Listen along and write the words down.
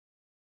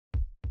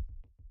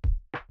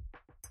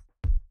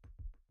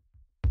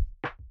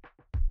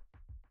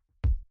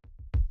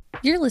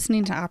You're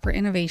listening to Opera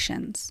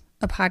Innovations,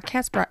 a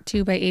podcast brought to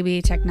you by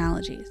ABA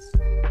Technologies.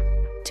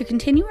 To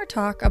continue our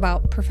talk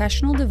about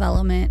professional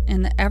development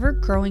and the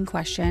ever-growing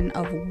question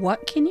of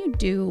what can you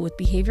do with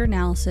behavior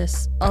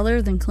analysis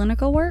other than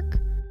clinical work,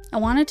 I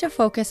wanted to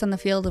focus on the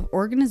field of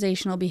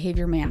organizational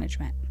behavior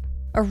management.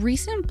 A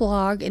recent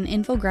blog and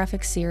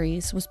infographic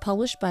series was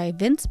published by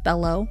Vince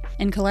Bello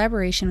in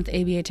collaboration with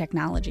ABA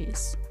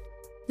Technologies.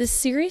 This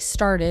series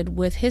started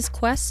with his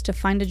quest to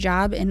find a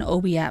job in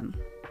OBM.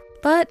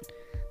 But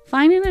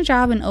finding a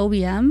job in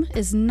OBM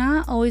is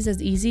not always as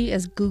easy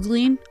as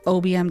Googling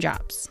OBM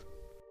jobs.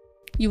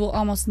 You will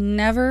almost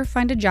never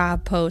find a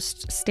job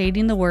post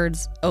stating the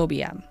words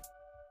OBM,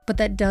 but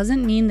that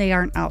doesn't mean they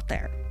aren't out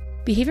there.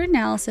 Behavior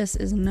analysis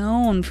is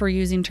known for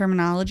using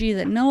terminology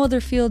that no other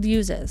field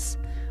uses,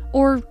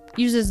 or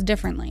uses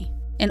differently,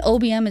 and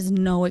OBM is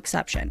no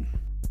exception.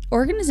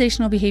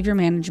 Organizational behavior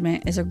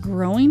management is a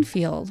growing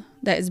field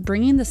that is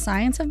bringing the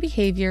science of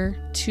behavior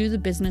to the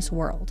business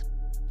world.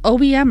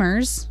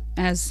 OBMers,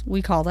 as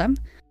we call them,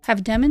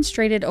 have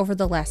demonstrated over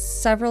the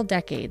last several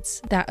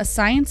decades that a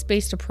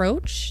science-based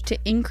approach to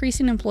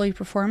increasing employee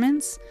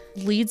performance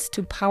leads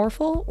to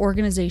powerful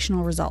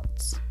organizational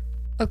results.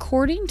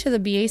 According to the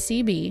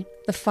BACB,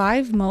 the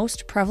 5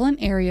 most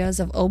prevalent areas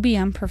of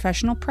OBM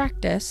professional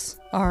practice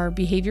are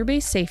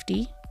behavior-based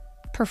safety,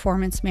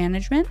 performance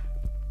management,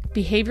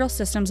 behavioral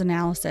systems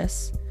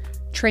analysis,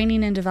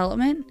 training and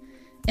development,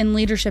 and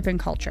leadership and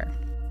culture.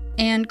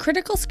 And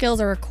critical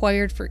skills are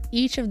required for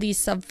each of these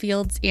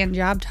subfields and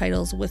job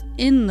titles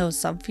within those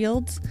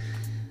subfields,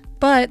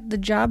 but the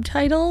job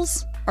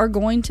titles are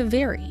going to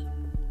vary.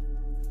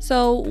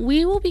 So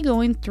we will be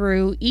going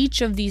through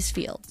each of these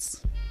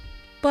fields.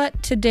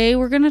 But today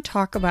we're going to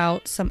talk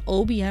about some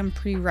OBM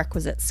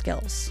prerequisite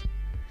skills.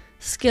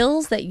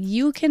 Skills that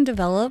you can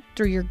develop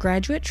through your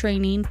graduate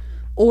training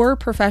or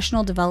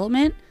professional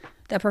development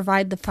that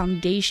provide the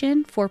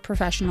foundation for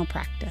professional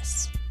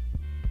practice.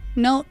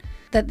 Note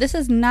that this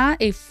is not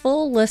a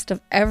full list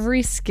of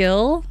every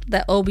skill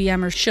that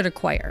OBMers should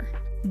acquire,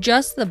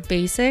 just the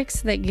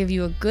basics that give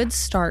you a good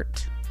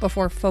start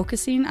before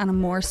focusing on a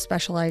more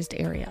specialized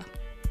area.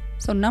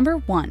 So number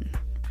 1,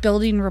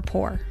 building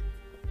rapport.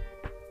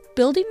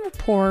 Building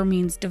rapport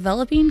means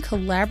developing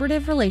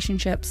collaborative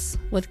relationships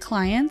with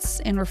clients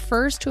and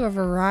refers to a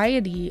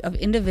variety of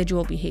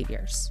individual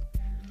behaviors.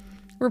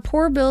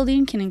 Rapport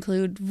building can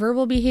include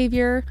verbal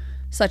behavior,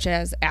 such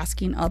as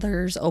asking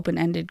others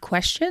open-ended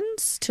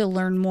questions to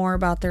learn more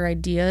about their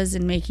ideas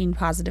and making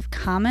positive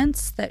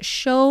comments that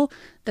show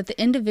that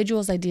the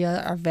individual's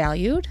ideas are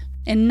valued.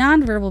 And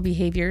nonverbal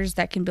behaviors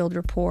that can build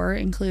rapport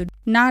include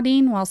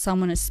nodding while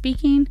someone is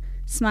speaking,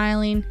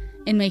 smiling,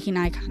 and making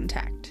eye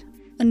contact.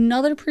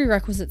 Another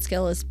prerequisite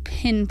skill is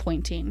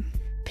pinpointing.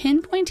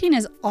 Pinpointing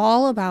is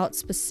all about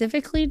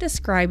specifically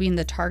describing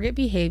the target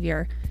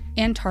behavior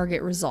and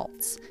target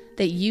results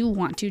that you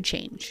want to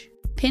change.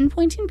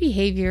 Pinpointing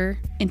behavior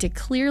into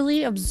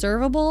clearly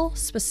observable,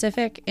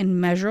 specific,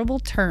 and measurable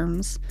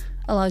terms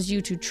allows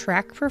you to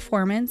track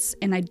performance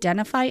and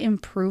identify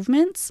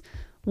improvements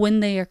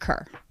when they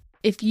occur.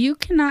 If you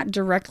cannot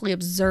directly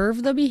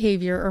observe the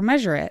behavior or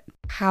measure it,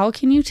 how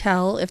can you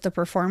tell if the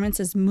performance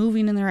is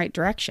moving in the right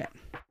direction?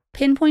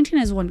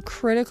 Pinpointing is one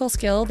critical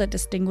skill that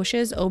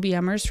distinguishes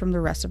OBMers from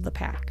the rest of the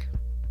pack.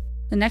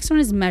 The next one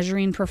is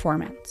measuring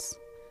performance.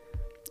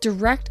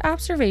 Direct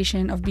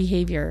observation of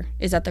behavior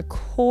is at the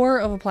core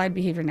of applied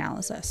behavior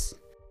analysis.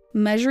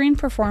 Measuring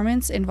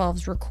performance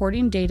involves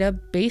recording data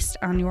based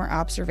on your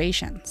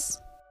observations.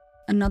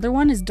 Another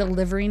one is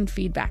delivering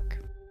feedback.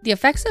 The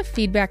effects of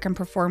feedback on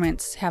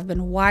performance have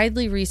been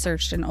widely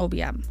researched in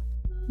OBM.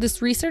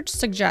 This research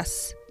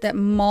suggests that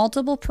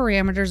multiple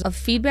parameters of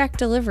feedback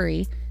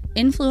delivery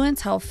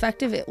influence how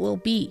effective it will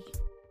be.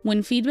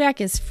 When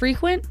feedback is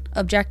frequent,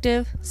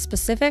 objective,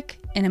 specific,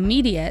 and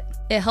immediate,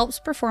 it helps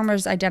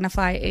performers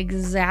identify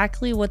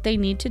exactly what they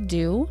need to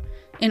do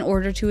in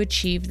order to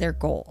achieve their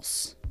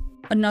goals.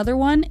 Another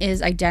one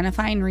is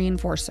identifying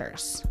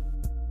reinforcers.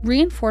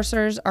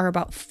 Reinforcers are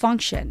about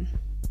function,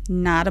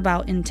 not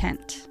about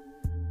intent.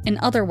 In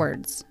other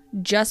words,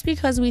 just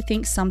because we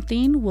think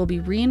something will be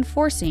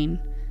reinforcing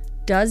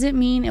doesn't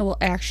mean it will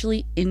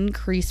actually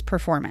increase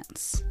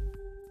performance.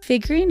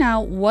 Figuring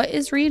out what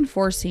is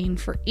reinforcing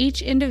for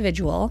each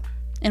individual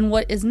and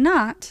what is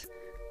not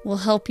will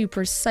help you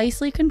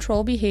precisely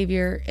control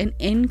behavior and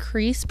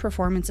increase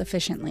performance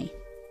efficiently.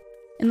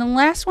 And the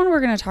last one we're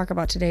going to talk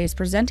about today is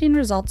presenting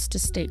results to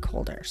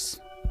stakeholders.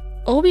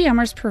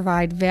 OBMers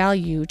provide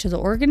value to the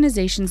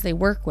organizations they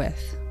work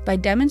with by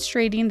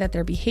demonstrating that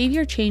their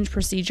behavior change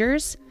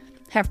procedures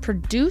have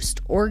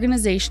produced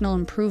organizational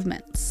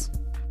improvements.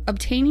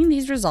 Obtaining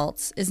these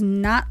results is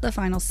not the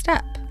final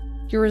step.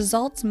 Your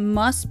results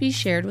must be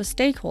shared with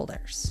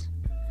stakeholders.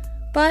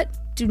 But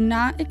do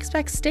not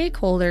expect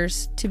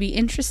stakeholders to be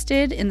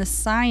interested in the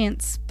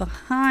science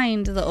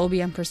behind the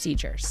OBM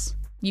procedures.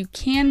 You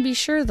can be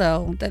sure,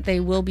 though, that they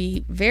will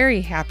be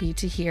very happy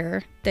to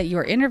hear that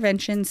your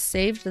interventions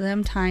saved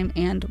them time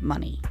and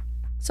money.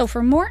 So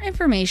for more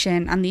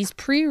information on these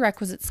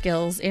prerequisite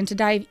skills and to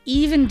dive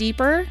even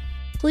deeper,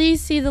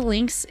 Please see the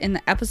links in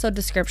the episode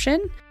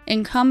description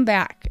and come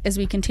back as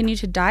we continue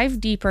to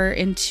dive deeper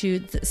into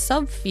the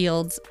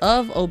subfields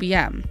of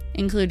OBM,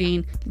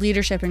 including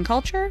leadership and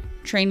culture,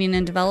 training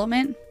and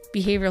development,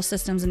 behavioral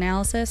systems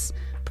analysis,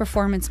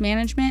 performance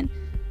management,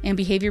 and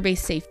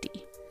behavior-based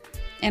safety.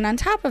 And on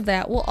top of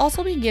that, we'll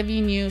also be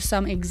giving you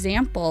some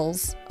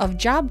examples of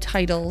job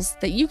titles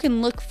that you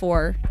can look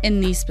for in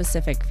these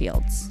specific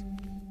fields.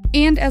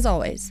 And as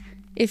always,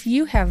 if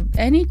you have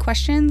any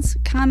questions,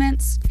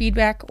 comments,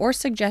 feedback, or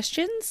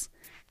suggestions,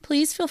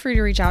 please feel free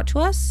to reach out to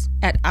us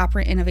at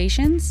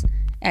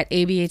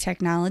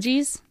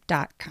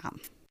operainnovations@abatechnologies.com.